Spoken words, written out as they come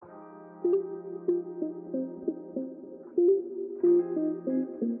Kind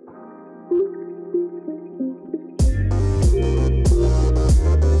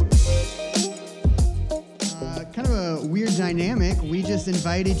of a weird dynamic. We just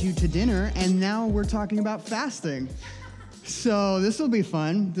invited you to dinner, and now we're talking about fasting. So this will be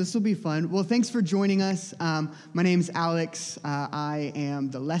fun. Well, thanks for joining us. My name's Alex. I am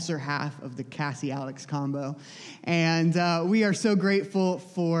the lesser half of the Cassie-Alex combo. And we are so grateful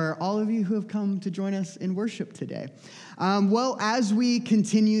for all of you who have come to join us in worship today. Well, as we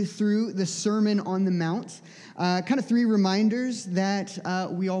continue through the Sermon on the Mount, kind of three reminders that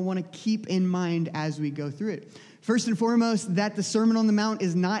we all want to keep in mind as we go through it. First and foremost, that the Sermon on the Mount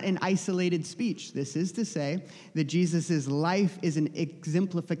is not an isolated speech. This is to say that Jesus' life is an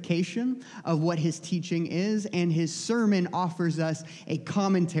exemplification of what his teaching is, and his sermon offers us a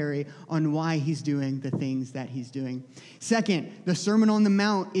commentary on why he's doing the things that he's doing. Second, the Sermon on the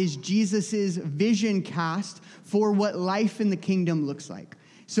Mount is Jesus' vision cast for what life in the kingdom looks like.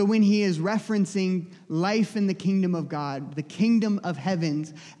 So when he is referencing life in the kingdom of God, the kingdom of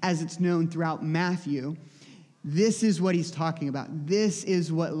heavens, as it's known throughout Matthew, this is what he's talking about. This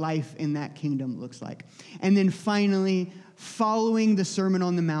is what life in that kingdom looks like. And then finally, following the Sermon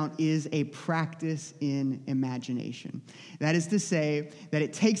on the Mount is a practice in imagination. That is to say that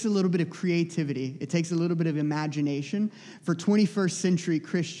it takes a little bit of creativity, it takes a little bit of imagination for 21st century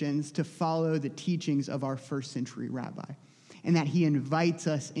Christians to follow the teachings of our first century rabbi, and that he invites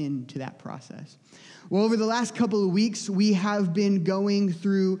us into that process. Well, over the last couple of weeks, we have been going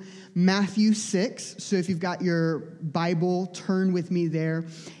through Matthew 6. So if you've got your Bible, turn with me there.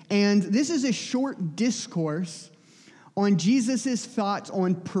 And this is a short discourse on Jesus' thoughts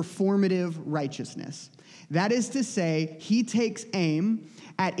on performative righteousness. That is to say, he takes aim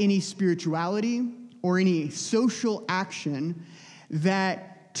at any spirituality or any social action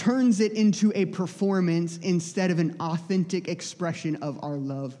that turns it into a performance instead of an authentic expression of our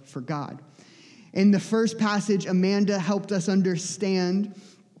love for God. In the first passage, Amanda helped us understand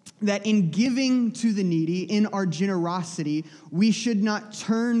that in giving to the needy, in our generosity, we should not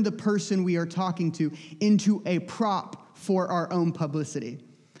turn the person we are talking to into a prop for our own publicity,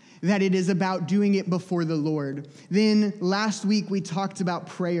 that it is about doing it before the Lord. Then last week, we talked about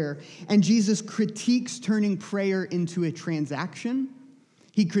prayer, and Jesus critiques turning prayer into a transaction.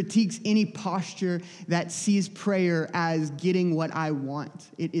 He critiques any posture that sees prayer as getting what I want.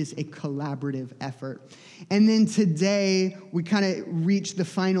 It is a collaborative effort. And then today, we kind of reach the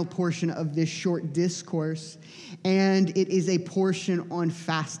final portion of this short discourse, and it is a portion on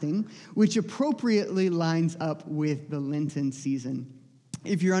fasting, which appropriately lines up with the Lenten season.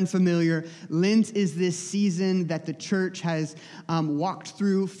 If you're unfamiliar, Lent is this season that the church has walked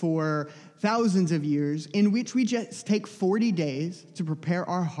through for thousands of years, in which we just take 40 days to prepare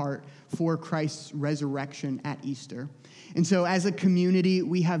our heart for Christ's resurrection at Easter. And so as a community,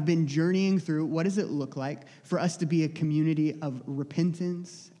 we have been journeying through what does it look like for us to be a community of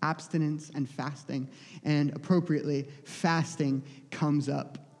repentance, abstinence, and fasting. And appropriately, fasting comes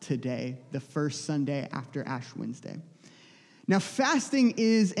up today, the first Sunday after Ash Wednesday. Now, fasting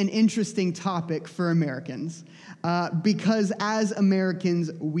is an interesting topic for Americans because as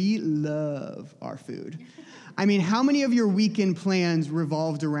Americans, we love our food. I mean, how many of your weekend plans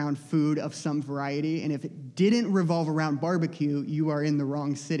revolved around food of some variety? And if it didn't revolve around barbecue, you are in the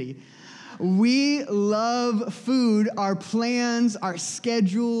wrong city. We love food. Our plans, our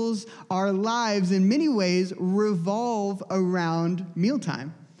schedules, our lives in many ways revolve around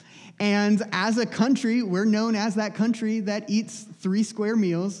mealtime. And as a country, we're known as that country that eats 3 square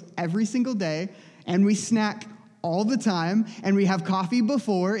meals every single day, and we snack all the time, and we have coffee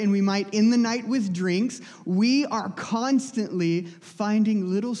before, and we might end the night with drinks. We are constantly finding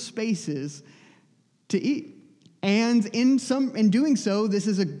little spaces to eat. And in doing so, this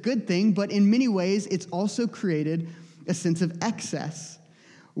is a good thing, but in many ways, it's also created a sense of excess.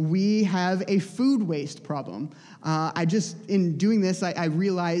 We have a food waste problem. In doing this, I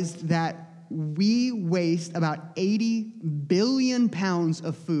realized that we waste about 80 billion pounds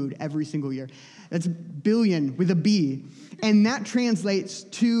of food every single year. That's billion with a B. And that translates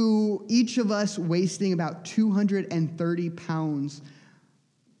to each of us wasting about 230 pounds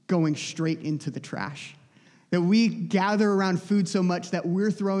going straight into the trash. That we gather around food so much that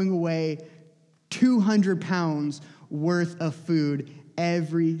we're throwing away 200 pounds worth of food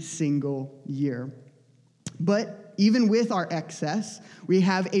every single year. But even with our excess, we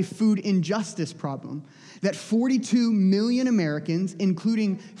have a food injustice problem that 42 million Americans,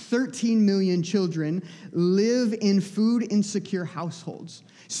 including 13 million children, live in food insecure households.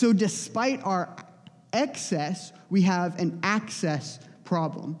 So despite our excess, we have an access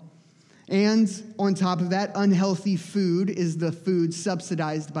problem. And on top of that, unhealthy food is the food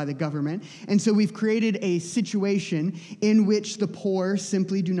subsidized by the government. And so we've created a situation in which the poor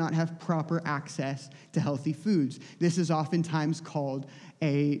simply do not have proper access to healthy foods. This is oftentimes called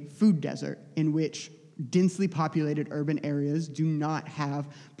a food desert, in which densely populated urban areas do not have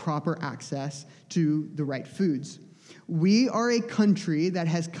proper access to the right foods. We are a country that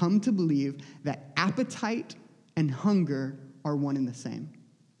has come to believe that appetite and hunger are one and the same.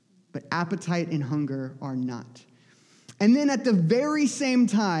 But appetite and hunger are not. And then at the very same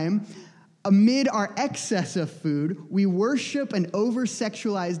time, amid our excess of food, we worship an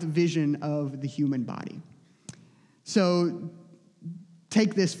over-sexualized vision of the human body. So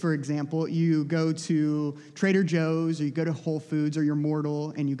take this, for example. You go to Trader Joe's, or you go to Whole Foods, or you're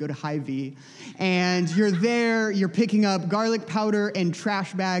mortal, and you go to Hy-Vee, and you're there, you're picking up garlic powder and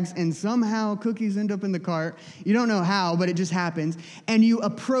trash bags, and somehow cookies end up in the cart. You don't know how, but it just happens. And you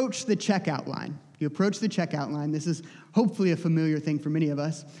approach the checkout line. This is hopefully a familiar thing for many of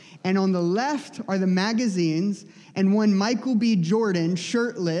us. And on the left are the magazines, and one Michael B. Jordan,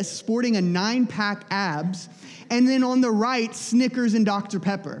 shirtless, sporting a 9-pack abs, and then on the right, Snickers and Dr.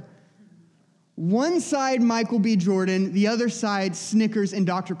 Pepper. One side, Michael B. Jordan, the other side, Snickers and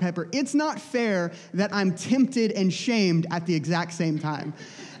Dr. Pepper. It's not fair that I'm tempted and shamed at the exact same time.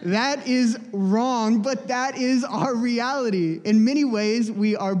 That is wrong, but that is our reality. In many ways,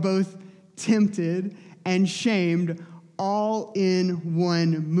 we are both tempted and shamed all in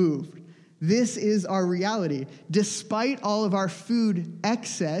one move. This is our reality. Despite all of our food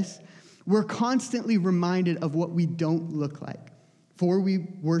excess, we're constantly reminded of what we don't look like, for we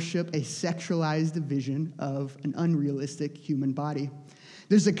worship a sexualized vision of an unrealistic human body.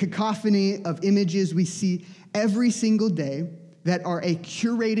 There's a cacophony of images we see every single day that are a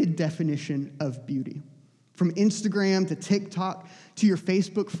curated definition of beauty. From Instagram to TikTok to your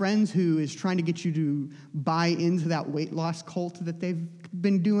Facebook friends who is trying to get you to buy into that weight loss cult that they've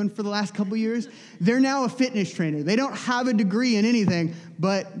been doing for the last couple years. They're now a fitness trainer. They don't have a degree in anything,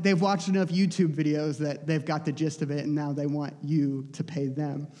 but they've watched enough YouTube videos that they've got the gist of it, and now they want you to pay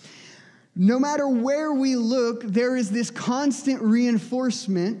them. No matter where we look, there is this constant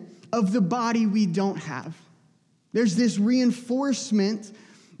reinforcement of the body we don't have. There's this reinforcement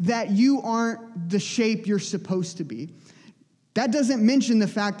that you aren't the shape you're supposed to be. That doesn't mention the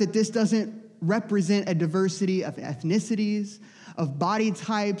fact that this doesn't represent a diversity of ethnicities, of body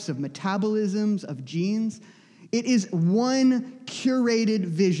types, of metabolisms, of genes. It is one curated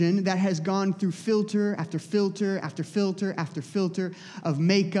vision that has gone through filter after filter after filter after filter of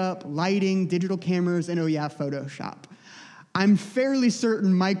makeup, lighting, digital cameras, and Photoshop. I'm fairly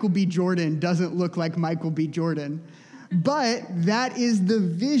certain Michael B. Jordan doesn't look like Michael B. Jordan. But that is the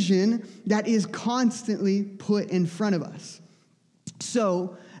vision that is constantly put in front of us.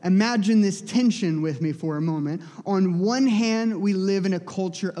 So imagine this tension with me for a moment. On one hand, we live in a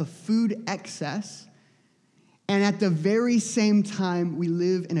culture of food excess, and at the very same time, we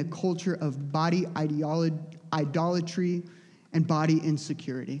live in a culture of body idolatry and body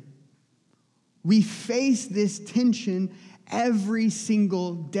insecurity. We face this tension every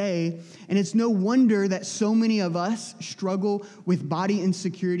single day, and it's no wonder that so many of us struggle with body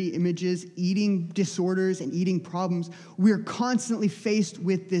insecurity images, eating disorders, and eating problems. We're constantly faced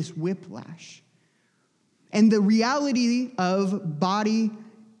with this whiplash. And the reality of body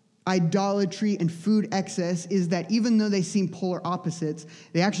idolatry and food excess is that even though they seem polar opposites,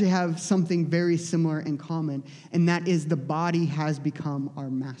 they actually have something very similar in common, and that is the body has become our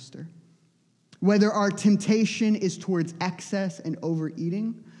master. Whether our temptation is towards excess and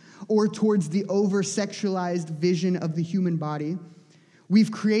overeating or towards the over-sexualized vision of the human body,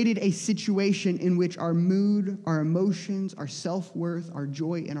 we've created a situation in which our mood, our emotions, our self-worth, our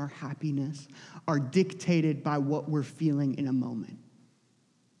joy, and our happiness are dictated by what we're feeling in a moment.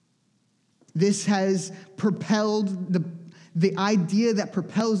 This has propelled the idea that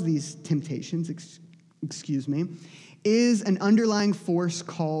propels these temptations, is an underlying force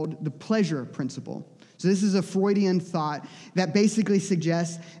called the pleasure principle. So this is a Freudian thought that basically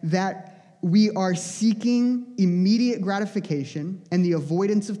suggests that we are seeking immediate gratification and the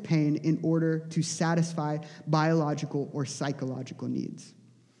avoidance of pain in order to satisfy biological or psychological needs.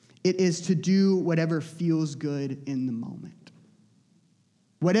 It is to do whatever feels good in the moment.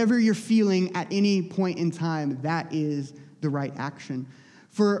 Whatever you're feeling at any point in time, that is the right action.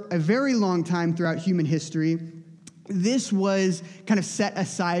 For a very long time throughout human history, this was kind of set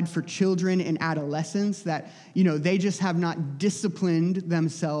aside for children and adolescents that, they just have not disciplined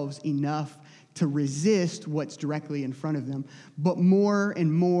themselves enough to resist what's directly in front of them. But more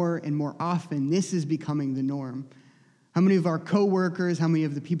and more and more often, this is becoming the norm. How many of our coworkers, how many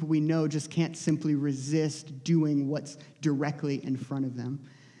of the people we know just can't simply resist doing what's directly in front of them?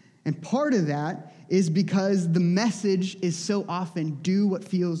 And part of that is because the message is so often do what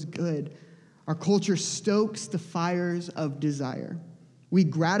feels good. Our culture stokes the fires of desire. We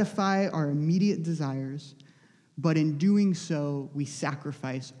gratify our immediate desires, but in doing so, we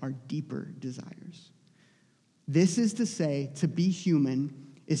sacrifice our deeper desires. This is to say, to be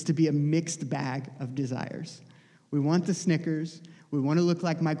human is to be a mixed bag of desires. We want the Snickers, we want to look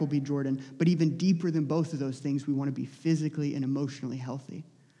like Michael B. Jordan, but even deeper than both of those things, we want to be physically and emotionally healthy.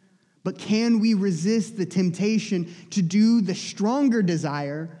 But can we resist the temptation to do the stronger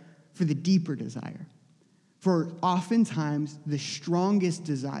desire for the deeper desire? For oftentimes, the strongest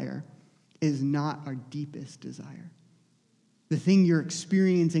desire is not our deepest desire. The thing you're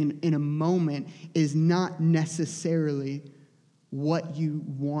experiencing in a moment is not necessarily what you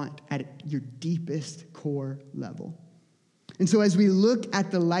want at your deepest core level. And so as we look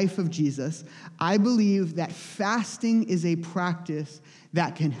at the life of Jesus, I believe that fasting is a practice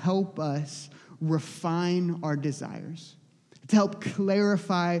that can help us refine our desires, to help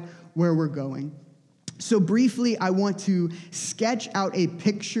clarify where we're going. So briefly, I want to sketch out a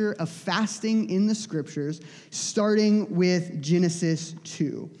picture of fasting in the scriptures, starting with Genesis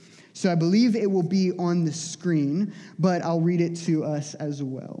 2. So I believe it will be on the screen, but I'll read it to us as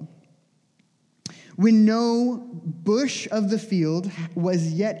well. When no bush of the field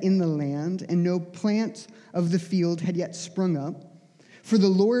was yet in the land, and no plant of the field had yet sprung up, for the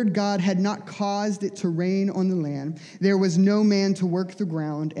Lord God had not caused it to rain on the land, there was no man to work the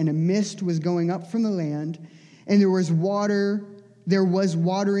ground, and a mist was going up from the land, and there was watering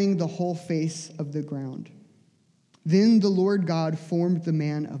the whole face of the ground. Then the Lord God formed the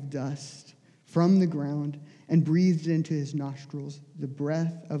man of dust from the ground and breathed into his nostrils the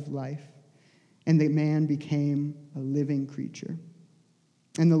breath of life, and the man became a living creature.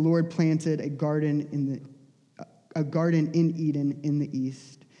 And the Lord planted a garden in Eden in the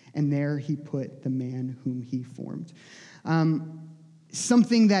east, and there he put the man whom he formed.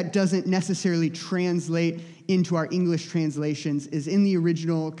 Something that doesn't necessarily translate into our English translations is in the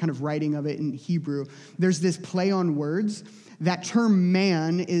original kind of writing of it in Hebrew. There's this play on words. That term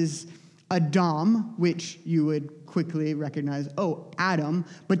man is Adam, which you would quickly recognize, Adam.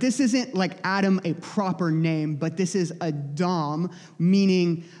 But this isn't like Adam, a proper name, but this is Adam,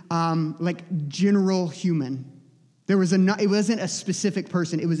 meaning like general human. It wasn't a specific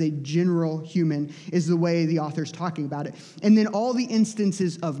person. It was a general human is the way the author's talking about it. And then all the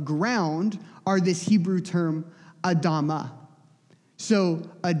instances of ground are this Hebrew term Adama. So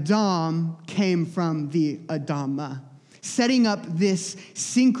Adam came from the Adama, setting up this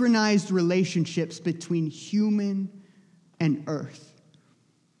synchronized relationships between human and earth.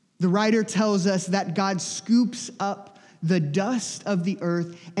 The writer tells us that God scoops up the dust of the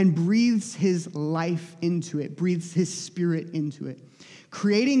earth and breathes his life into it, breathes his spirit into it,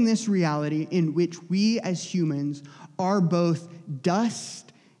 creating this reality in which we as humans are both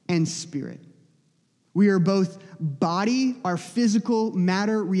dust and spirit. We are both body, our physical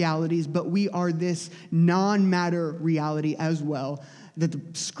matter realities, but we are this non-matter reality as well that the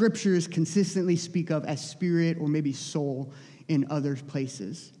scriptures consistently speak of as spirit or maybe soul in other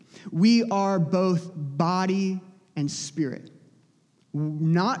places. We are both body and spirit,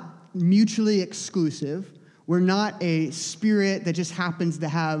 not mutually exclusive. We're not a spirit that just happens to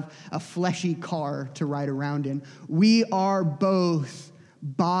have a fleshy car to ride around in. We are both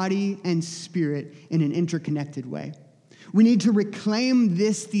body and spirit in an interconnected way. We need to reclaim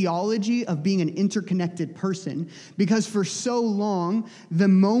this theology of being an interconnected person because for so long, the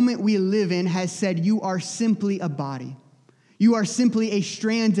moment we live in has said you are simply a body. You are simply a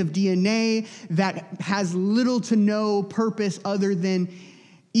strand of DNA that has little to no purpose other than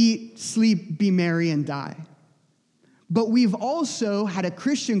eat, sleep, be merry, and die. But we've also had a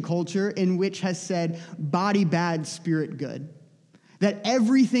Christian culture in which has said body bad, spirit good. That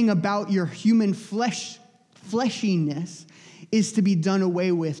everything about your human fleshiness is to be done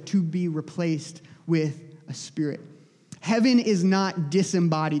away with, to be replaced with a spirit. Heaven is not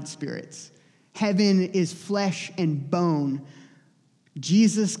disembodied spirits. Heaven is flesh and bone.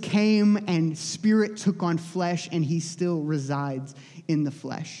 Jesus came and spirit took on flesh, and he still resides in the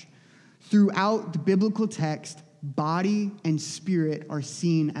flesh. Throughout the biblical text, body and spirit are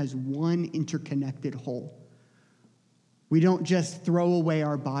seen as one interconnected whole. We don't just throw away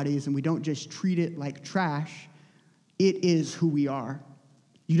our bodies and we don't just treat it like trash. It is who we are.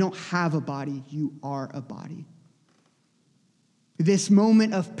 You don't have a body, you are a body. this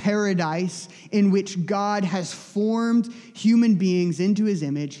moment of paradise in which God has formed human beings into his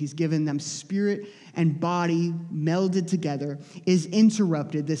image. He's given them spirit and body melded together, is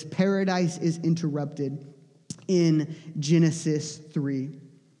interrupted. This paradise is interrupted in Genesis 3.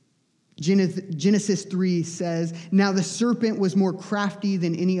 Genesis 3 says, "Now the serpent was more crafty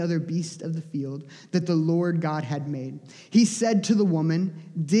than any other beast of the field that the Lord God had made. He said to the woman,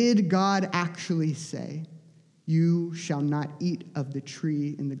 'Did God actually say, you shall not eat of the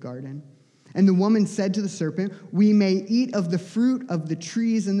tree in the garden?' And the woman said to the serpent, 'We may eat of the fruit of the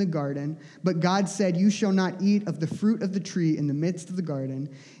trees in the garden, but God said, you shall not eat of the fruit of the tree in the midst of the garden,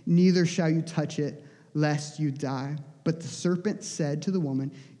 neither shall you touch it, lest you die.' But the serpent said to the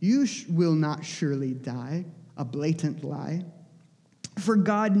woman, 'You will not surely die,'" a blatant lie. "For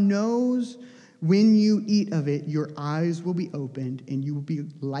God knows when you eat of it, your eyes will be opened, and you will be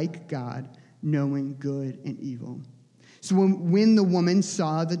like God, knowing good and evil." So when the woman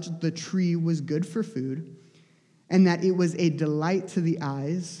saw that the tree was good for food, and that it was a delight to the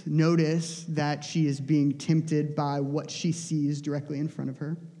eyes, notice that she is being tempted by what she sees directly in front of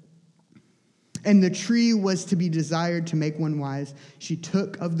her, and the tree was to be desired to make one wise, she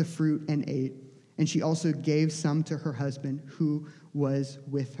took of the fruit and ate, and she also gave some to her husband who was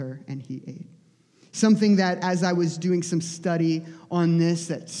with her, and he ate. Something that, as I was doing some study on this,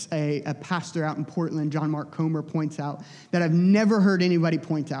 that's a pastor out in Portland, John Mark Comer, points out, that I've never heard anybody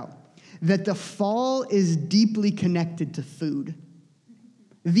point out, that the fall is deeply connected to food.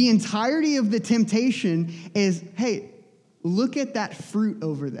 The entirety of the temptation is, hey, look at that fruit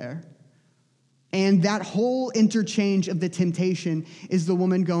over there. And that whole interchange of the temptation is the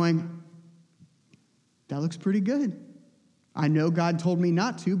woman going, that looks pretty good. I know God told me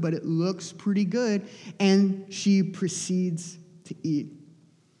not to, but it looks pretty good. And she proceeds to eat.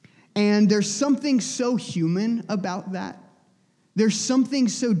 And there's something so human about that. There's something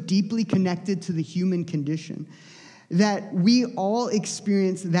so deeply connected to the human condition that we all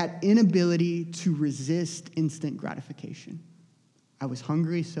experience that inability to resist instant gratification. I was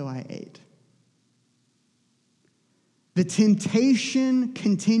hungry, so I ate. The temptation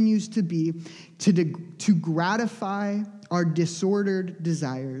continues to be to gratify our disordered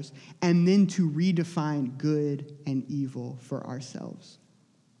desires and then to redefine good and evil for ourselves.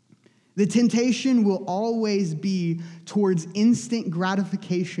 The temptation will always be towards instant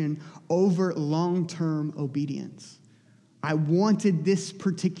gratification over long-term obedience. I wanted this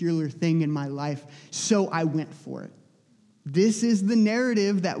particular thing in my life, so I went for it. This is the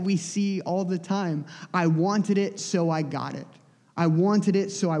narrative that we see all the time. I wanted it, so I got it. I wanted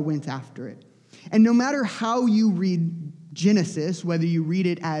it, so I went after it. And no matter how you read Genesis, whether you read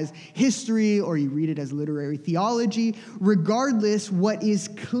it as history or you read it as literary theology, regardless, what is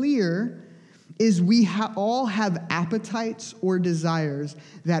clear is we all have appetites or desires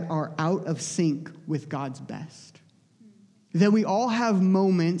that are out of sync with God's best. That we all have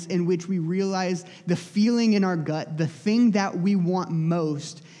moments in which we realize the feeling in our gut, the thing that we want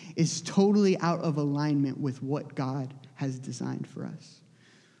most, is totally out of alignment with what God has designed for us.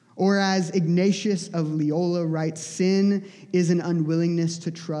 Or as Ignatius of Loyola writes, sin is an unwillingness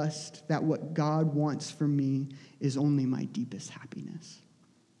to trust that what God wants for me is only my deepest happiness.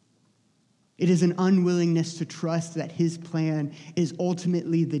 It is an unwillingness to trust that his plan is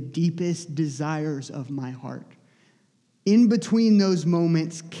ultimately the deepest desires of my heart. In between those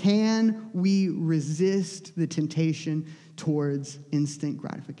moments, can we resist the temptation towards instant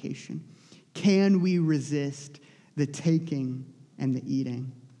gratification? Can we resist the taking and the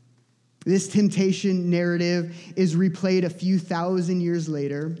eating? This temptation narrative is replayed a few thousand years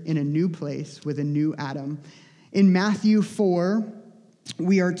later in a new place with a new Adam. In Matthew 4,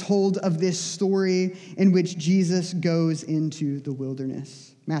 we are told of this story in which Jesus goes into the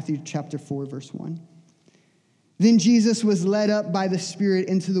wilderness. Matthew chapter 4, verse 1. Then Jesus was led up by the Spirit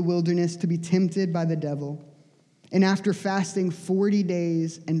into the wilderness to be tempted by the devil. And after fasting 40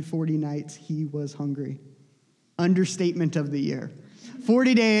 days and 40 nights, he was hungry. Understatement of the year.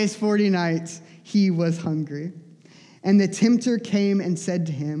 40 days, 40 nights, he was hungry. And the tempter came and said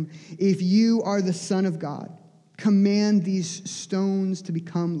to him, "If you are the Son of God, command these stones to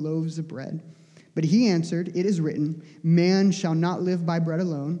become loaves of bread." But he answered, "It is written, man shall not live by bread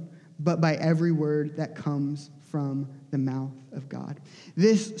alone, but by every word that comes from the mouth of God."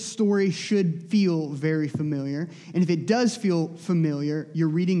 This story should feel very familiar. And if it does feel familiar, you're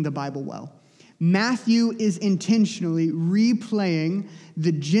reading the Bible well. Matthew is intentionally replaying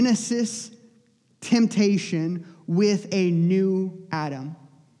the Genesis temptation with a new Adam.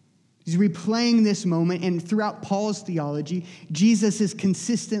 He's replaying this moment, and throughout Paul's theology, Jesus is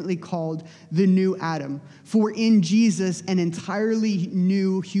consistently called the new Adam. For in Jesus, an entirely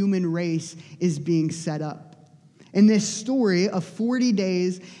new human race is being set up. In this story of 40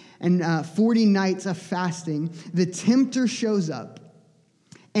 days and 40 nights of fasting, the tempter shows up,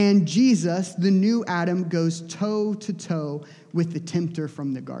 and Jesus, the new Adam, goes toe to toe with the tempter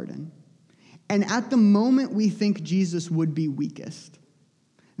from the garden. And at the moment we think Jesus would be weakest,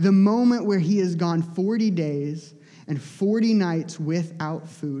 the moment where he has gone 40 days and 40 nights without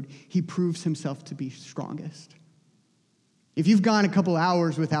food, he proves himself to be strongest. If you've gone a couple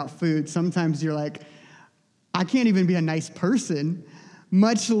hours without food, sometimes you're like, I can't even be a nice person,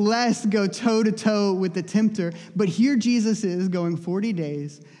 much less go toe-to-toe with the tempter. But here Jesus is going 40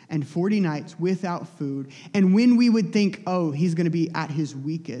 days and 40 nights without food. And when we would think, oh, he's going to be at his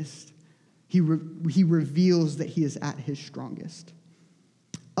weakest, he reveals that he is at his strongest.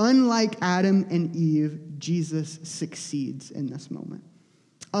 Unlike Adam and Eve, Jesus succeeds in this moment.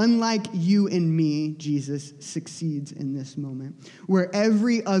 Unlike you and me, Jesus succeeds in this moment. Where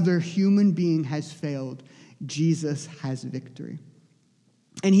every other human being has failed, Jesus has victory.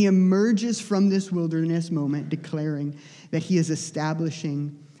 And he emerges from this wilderness moment declaring that he is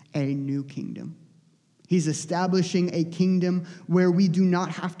establishing a new kingdom. He's establishing a kingdom where we do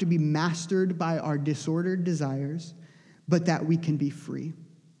not have to be mastered by our disordered desires, but that we can be free.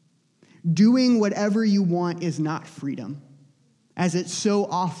 Doing whatever you want is not freedom, as it's so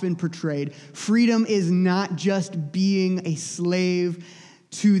often portrayed. Freedom is not just being a slave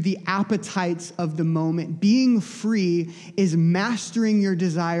to the appetites of the moment. Being free is mastering your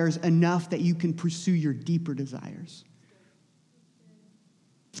desires enough that you can pursue your deeper desires.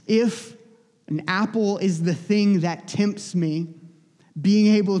 If an apple is the thing that tempts me,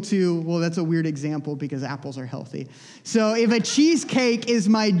 being able to, well, that's a weird example because apples are healthy. So if a cheesecake is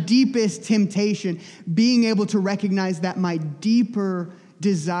my deepest temptation, being able to recognize that my deeper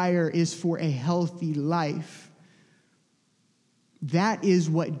desire is for a healthy life, that is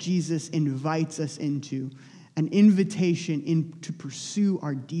what Jesus invites us into, an invitation to pursue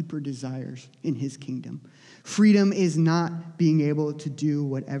our deeper desires in his kingdom. Freedom is not being able to do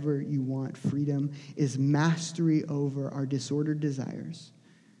whatever you want. Freedom is mastery over our disordered desires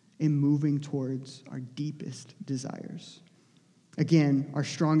and moving towards our deepest desires. Again, our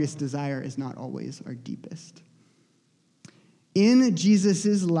strongest desire is not always our deepest. In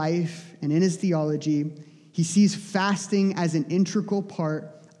Jesus' life and in his theology, he sees fasting as an integral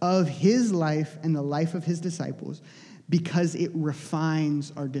part of his life and the life of his disciples because it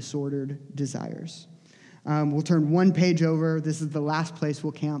refines our disordered desires. We'll turn one page over. This is the last place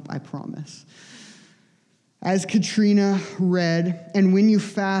we'll camp, I promise. As Katrina read, and when you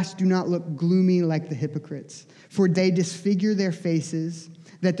fast, do not look gloomy like the hypocrites, for they disfigure their faces,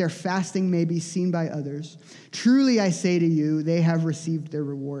 that their fasting may be seen by others. Truly I say to you, they have received their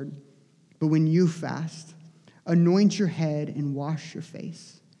reward. But when you fast, anoint your head and wash your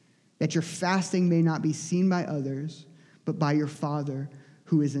face, that your fasting may not be seen by others, but by your Father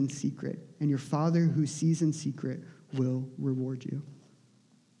who is in secret, and your Father who sees in secret will reward you.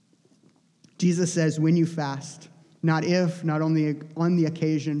 Jesus says, when you fast, not if, not only on the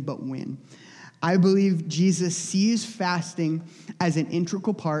occasion, but when. I believe Jesus sees fasting as an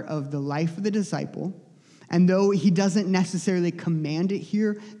integral part of the life of the disciple, and though he doesn't necessarily command it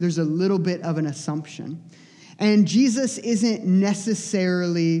here, there's a little bit of an assumption. And Jesus isn't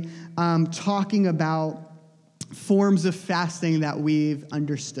necessarily talking about forms of fasting that we've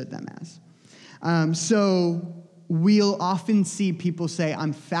understood them as. So we'll often see people say,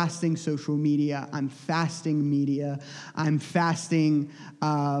 I'm fasting social media, I'm fasting media, I'm fasting,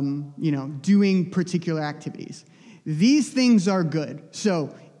 doing particular activities. These things are good.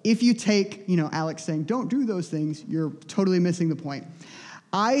 So if you take, Alex saying, don't do those things, you're totally missing the point.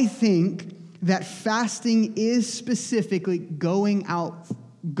 I think that fasting is specifically going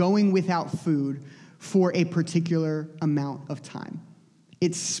without food for a particular amount of time.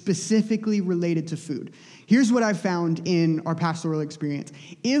 It's specifically related to food. Here's what I've found in our pastoral experience.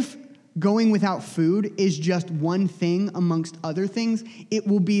 If going without food is just one thing amongst other things, it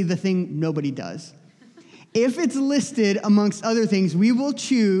will be the thing nobody does. If it's listed amongst other things, we will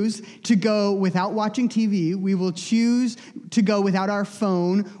choose to go without watching TV. We will choose to go without our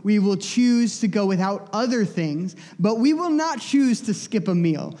phone. We will choose to go without other things, but we will not choose to skip a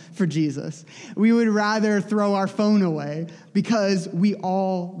meal for Jesus. We would rather throw our phone away because we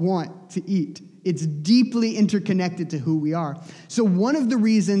all want to eat. It's deeply interconnected to who we are. So one of the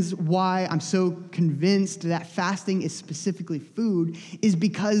reasons why I'm so convinced that fasting is specifically food is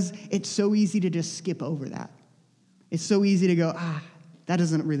because it's so easy to just skip over that. It's so easy to go, That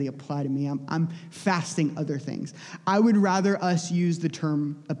doesn't really apply to me. I'm fasting other things. I would rather us use the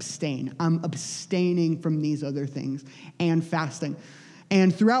term abstain. I'm abstaining from these other things and fasting.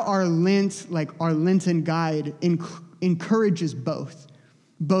 And throughout our Lent, our Lenten guide encourages both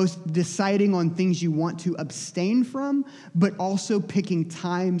deciding on things you want to abstain from, but also picking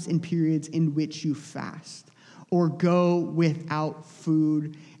times and periods in which you fast or go without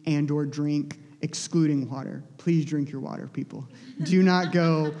food and or drink, excluding water. Please drink your water, people. Do not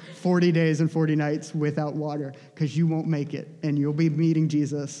go 40 days and 40 nights without water, because you won't make it, and you'll be meeting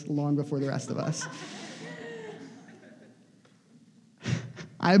Jesus long before the rest of us.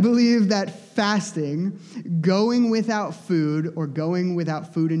 I believe that fasting, going without food or going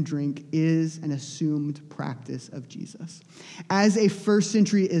without food and drink, is an assumed practice of Jesus. As a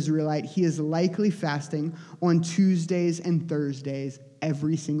first-century Israelite, he is likely fasting on Tuesdays and Thursdays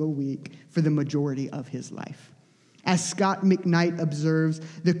every single week for the majority of his life. As Scott McKnight observes,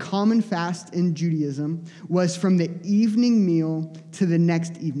 the common fast in Judaism was from the evening meal to the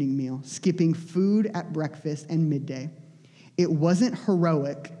next evening meal, skipping food at breakfast and midday. It wasn't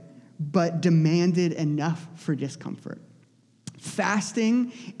heroic, but demanded enough for discomfort.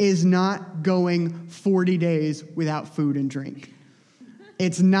 Fasting is not going 40 days without food and drink.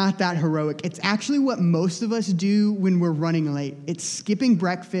 It's not that heroic. It's actually what most of us do when we're running late. It's skipping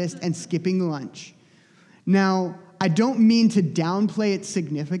breakfast and skipping lunch. Now, I don't mean to downplay its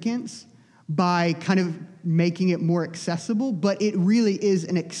significance by kind of making it more accessible, but it really is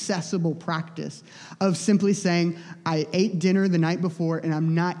an accessible practice of simply saying, I ate dinner the night before and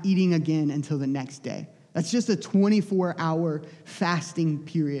I'm not eating again until the next day. That's just a 24-hour fasting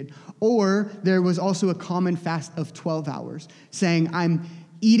period. Or there was also a common fast of 12 hours, saying I'm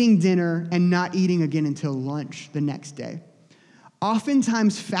eating dinner and not eating again until lunch the next day.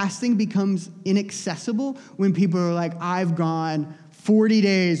 Oftentimes, fasting becomes inaccessible when people are like, I've gone 40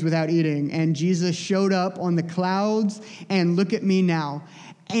 days without eating, and Jesus showed up on the clouds, and look at me now.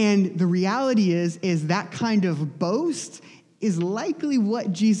 And the reality is that kind of boast is likely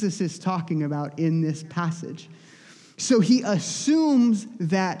what Jesus is talking about in this passage. So he assumes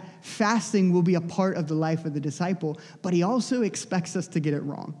that fasting will be a part of the life of the disciple, but he also expects us to get it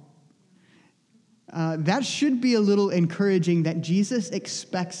wrong. That should be a little encouraging that Jesus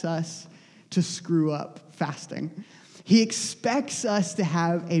expects us to screw up fasting. He expects us to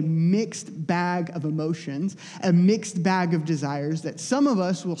have a mixed bag of emotions, a mixed bag of desires, that some of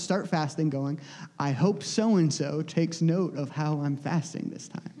us will start fasting going, I hope so-and-so takes note of how I'm fasting this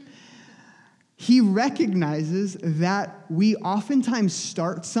time. He recognizes that we oftentimes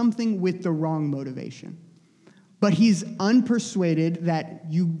start something with the wrong motivation. But he's unpersuaded that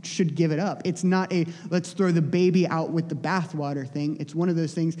you should give it up. It's not a let's throw the baby out with the bathwater thing. It's one of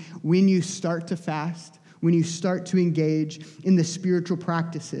those things when you start to fast, when you start to engage in the spiritual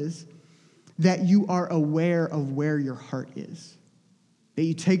practices, that you are aware of where your heart is. That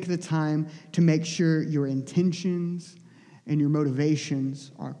you take the time to make sure your intentions and your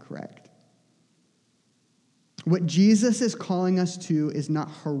motivations are correct. What Jesus is calling us to is not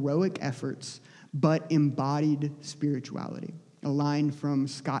heroic efforts, but embodied spirituality. A line from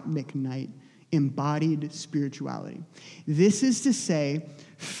Scott McKnight, embodied spirituality. This is to say,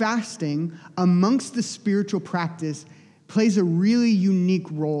 fasting amongst the spiritual practice plays a really unique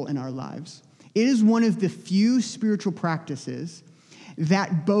role in our lives. It is one of the few spiritual practices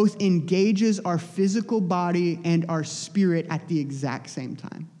that both engages our physical body and our spirit at the exact same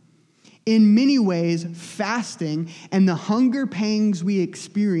time. In many ways, fasting and the hunger pangs we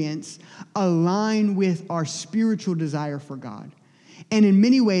experience align with our spiritual desire for God. And in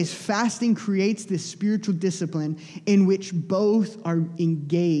many ways, fasting creates this spiritual discipline in which both are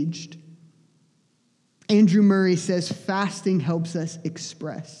engaged. Andrew Murray says fasting helps us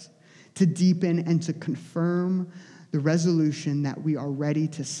express, to deepen, and to confirm the resolution that we are ready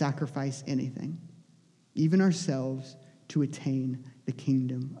to sacrifice anything, even ourselves, to attain the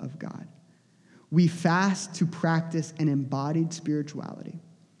kingdom of God. We fast to practice an embodied spirituality.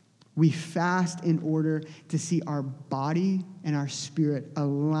 We fast in order to see our body and our spirit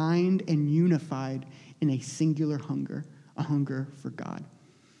aligned and unified in a singular hunger, a hunger for God.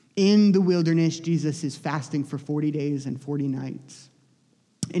 In the wilderness, Jesus is fasting for 40 days and 40 nights,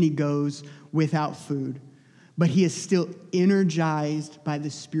 and he goes without food, but he is still energized by the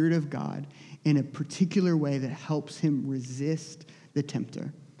Spirit of God in a particular way that helps him resist the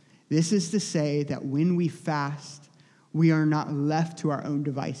tempter. This is to say that when we fast, we are not left to our own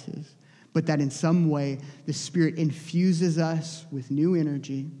devices, but that in some way the Spirit infuses us with new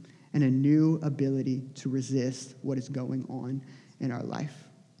energy and a new ability to resist what is going on in our life.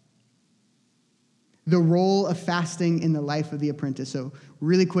 The role of fasting in the life of the apprentice. So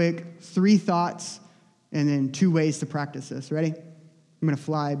really quick, 3 thoughts and then 2 ways to practice this. Ready? I'm going to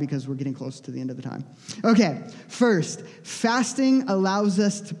fly because we're getting close to the end of the time. Okay, first, fasting allows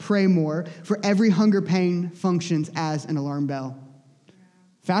us to pray more, for every hunger pain functions as an alarm bell.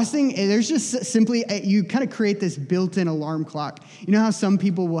 Fasting, there's just simply, you kind of create this built-in alarm clock. You know how some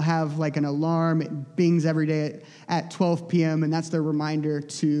people will have like an alarm, it bings every day at 12 p.m., and that's their reminder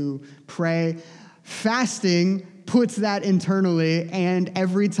to pray. Fasting puts that internally, and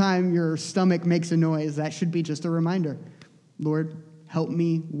every time your stomach makes a noise, that should be just a reminder. Lord, help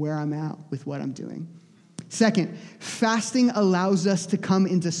me where I'm at with what I'm doing. Second, fasting allows us to come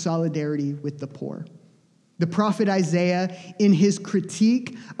into solidarity with the poor. The prophet Isaiah, in his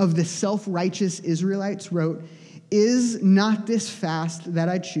critique of the self-righteous Israelites, wrote, "Is not this fast that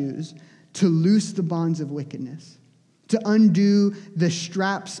I choose to loose the bonds of wickedness, to undo the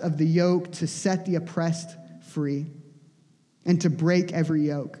straps of the yoke, to set the oppressed free, and to break every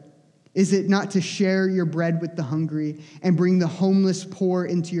yoke? Is it not to share your bread with the hungry and bring the homeless poor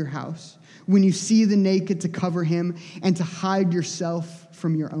into your house? When you see the naked, to cover him and to hide yourself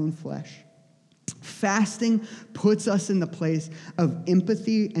from your own flesh?" Fasting puts us in the place of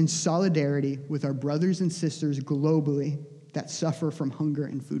empathy and solidarity with our brothers and sisters globally that suffer from hunger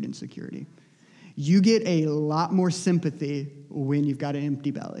and food insecurity. You get a lot more sympathy when you've got an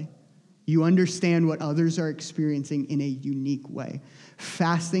empty belly. You understand what others are experiencing in a unique way.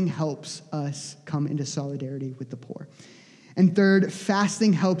 Fasting helps us come into solidarity with the poor. And third,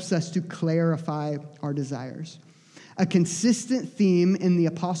 fasting helps us to clarify our desires. A consistent theme in the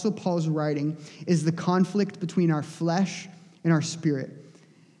Apostle Paul's writing is the conflict between our flesh and our spirit.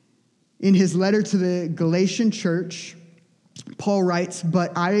 In his letter to the Galatian church, Paul writes,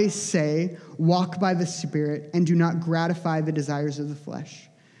 "But I say, walk by the Spirit and do not gratify the desires of the flesh.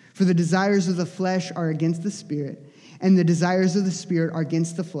 For the desires of the flesh are against the Spirit, and the desires of the Spirit are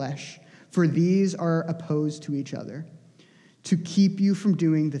against the flesh, for these are opposed to each other, to keep you from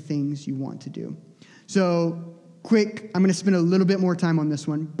doing the things you want to do." So, quick, I'm going to spend a little bit more time on this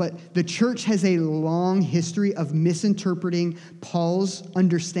one, but the church has a long history of misinterpreting Paul's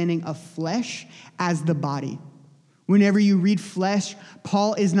understanding of flesh as the body. Whenever you read flesh,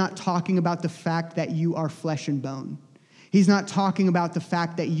 Paul is not talking about the fact that you are flesh and bone. He's not talking about the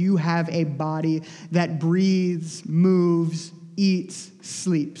fact that you have a body that breathes, moves, eats,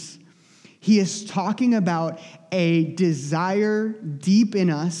 sleeps. He is talking about a desire deep in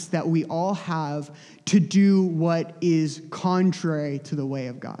us that we all have to do what is contrary to the way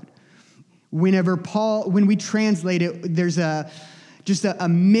of God. When we translate it, there's just a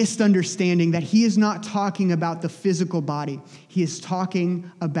misunderstanding that he is not talking about the physical body. He is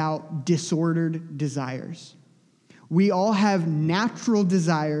talking about disordered desires. We all have natural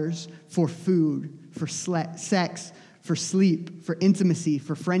desires for food, for sex, for sleep, for intimacy,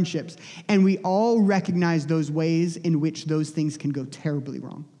 for friendships, and we all recognize those ways in which those things can go terribly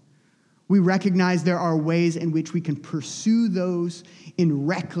wrong. We recognize there are ways in which we can pursue those in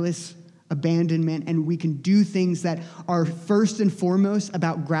reckless abandonment, and we can do things that are first and foremost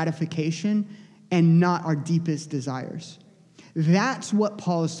about gratification and not our deepest desires. That's what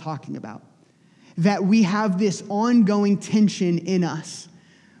Paul is talking about, that we have this ongoing tension in us.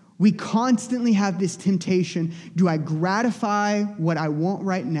 We constantly have this temptation. Do I gratify what I want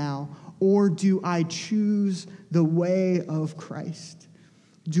right now, or do I choose the way of Christ?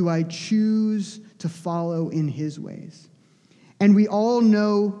 Do I choose to follow in his ways? And we all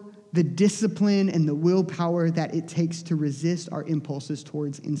know the discipline and the willpower that it takes to resist our impulses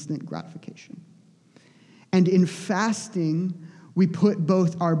towards instant gratification. And in fasting, we put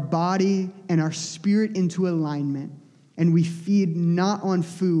both our body and our spirit into alignment, and we feed not on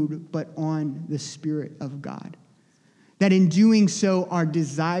food, but on the Spirit of God. That in doing so, our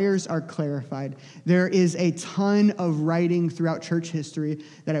desires are clarified. There is a ton of writing throughout church history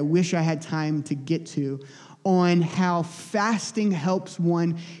that I wish I had time to get to on how fasting helps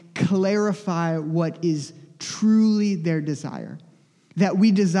one clarify what is truly their desire. That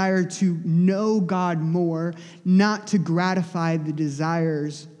we desire to know God more, not to gratify the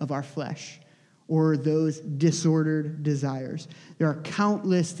desires of our flesh or those disordered desires. There are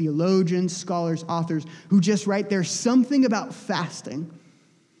countless theologians, scholars, authors who just write there's something about fasting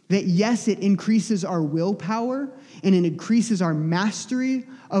that, yes, it increases our willpower and it increases our mastery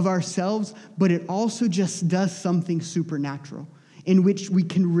of ourselves, but it also just does something supernatural in which we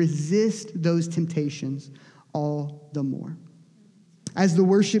can resist those temptations all the more. As the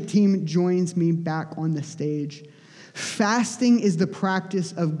worship team joins me back on the stage, fasting is the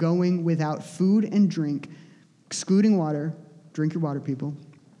practice of going without food and drink, excluding water, drink your water, people,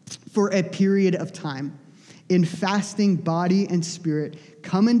 for a period of time. In fasting, body and spirit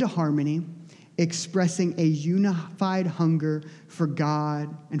come into harmony, expressing a unified hunger for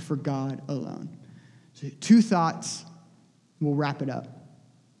God and for God alone. So 2 thoughts, we'll wrap it up.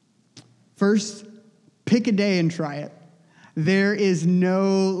 First, pick a day and try it. There is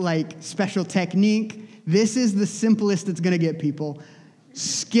no special technique. This is the simplest it's going to get people.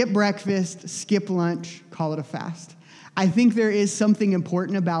 Skip breakfast, skip lunch, call it a fast. I think there is something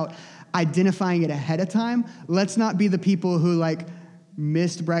important about identifying it ahead of time. Let's not be the people who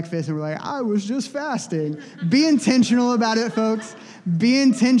missed breakfast and were like, I was just fasting. Be intentional about it, folks. Be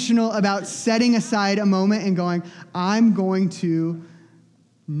intentional about setting aside a moment and going, I'm going to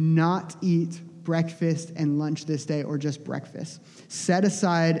not eat breakfast and lunch this day, or just breakfast. Set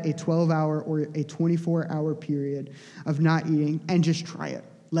aside a 12-hour or a 24-hour period of not eating and just try it.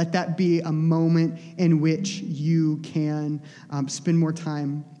 Let that be a moment in which you can spend more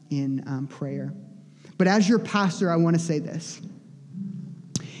time in prayer. But as your pastor, I want to say this.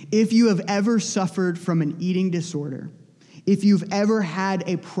 If you have ever suffered from an eating disorder, if you've ever had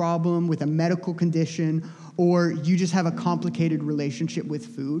a problem with a medical condition, or you just have a complicated relationship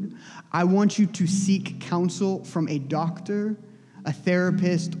with food, I want you to seek counsel from a doctor, a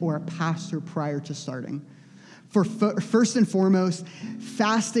therapist, or a pastor prior to starting. For first and foremost,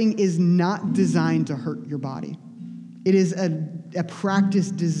 fasting is not designed to hurt your body. It is a practice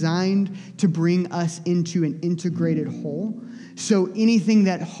designed to bring us into an integrated whole. So anything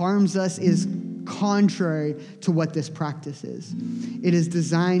that harms us is contrary to what this practice is. It is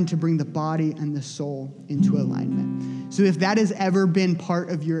designed to bring the body and the soul into alignment. So if that has ever been part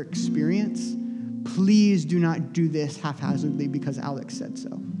of your experience, please do not do this haphazardly because Alex said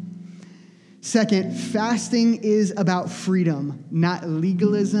so. Second, fasting is about freedom, not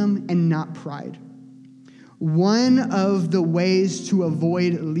legalism and not pride. One of the ways to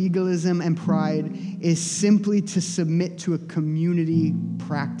avoid legalism and pride is simply to submit to a community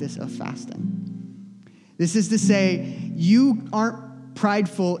practice of fasting. This is to say, you aren't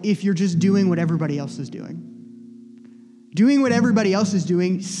prideful if you're just doing what everybody else is doing. Doing what everybody else is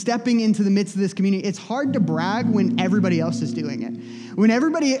doing, stepping into the midst of this community, it's hard to brag when everybody else is doing it. When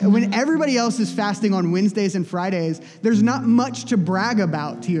everybody else is fasting on Wednesdays and Fridays, there's not much to brag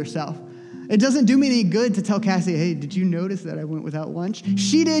about to yourself. It doesn't do me any good to tell Cassie, hey, did you notice that I went without lunch?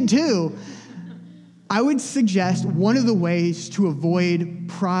 She did too. I would suggest one of the ways to avoid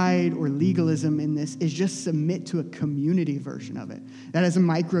pride or legalism in this is just submit to a community version of it. That as a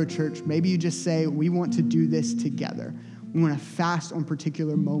micro church, maybe you just say, we want to do this together. We want to fast on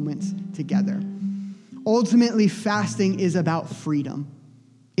particular moments together. Ultimately, fasting is about freedom.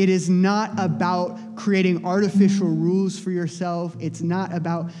 It is not about creating artificial rules for yourself. It's not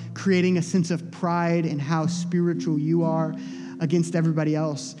about creating a sense of pride in how spiritual you are against everybody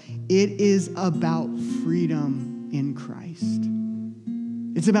else. It is about freedom in Christ.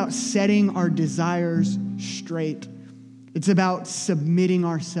 It's about setting our desires straight. It's about submitting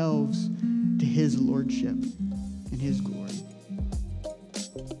ourselves to his lordship and his glory.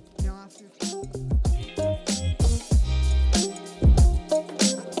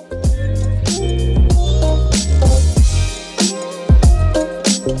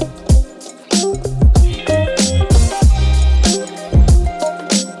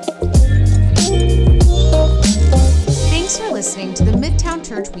 Listening to the Midtown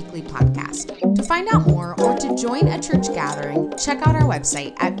Church Weekly Podcast. To find out more or to join a church gathering, check out our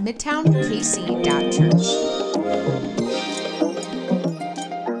website at midtownkc.church.